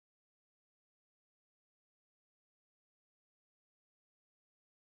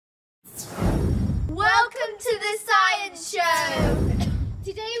Welcome to the Science Show!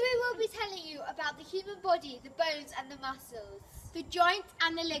 Today we will be telling you about the human body, the bones and the muscles, the joints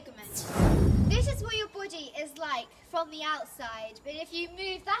and the ligaments. This is what your body is like from the outside, but if you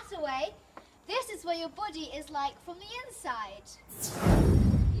move that away, this is what your body is like from the inside.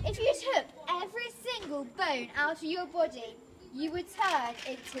 If you took every single bone out of your body, you would turn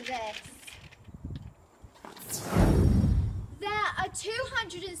into this. There are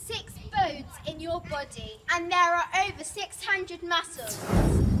 206 bones in your body, and there are over 600 muscles.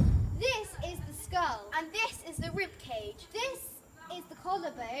 This is the skull, and this is the rib cage. This is the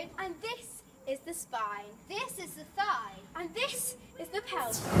collarbone, and this is the spine. This is the thigh, and this is the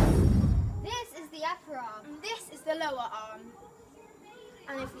pelvis. This is the upper arm, and this is the lower arm.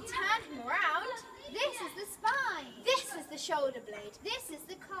 And if we turn him around, this is the spine. This is the shoulder blade. This is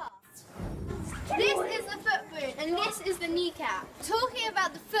the calf. This is the foot bone, and this is the kneecap. Talking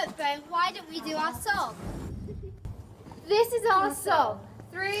about the foot bone, why don't we do our song? This is our song.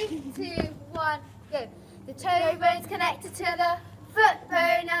 3, 2, 1, go. The toe bone's connected to the foot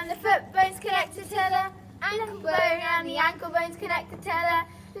bone, and the foot bone's connected to the ankle bone, and the ankle bone's connected to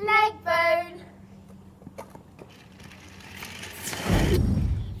the leg bone.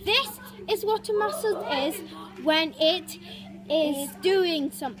 This is what a muscle is when it is doing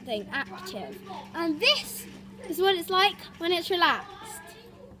something active. And this is what it's like when it's relaxed.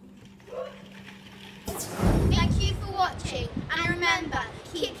 Thank you for watching, and remember,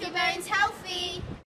 keep your bones healthy.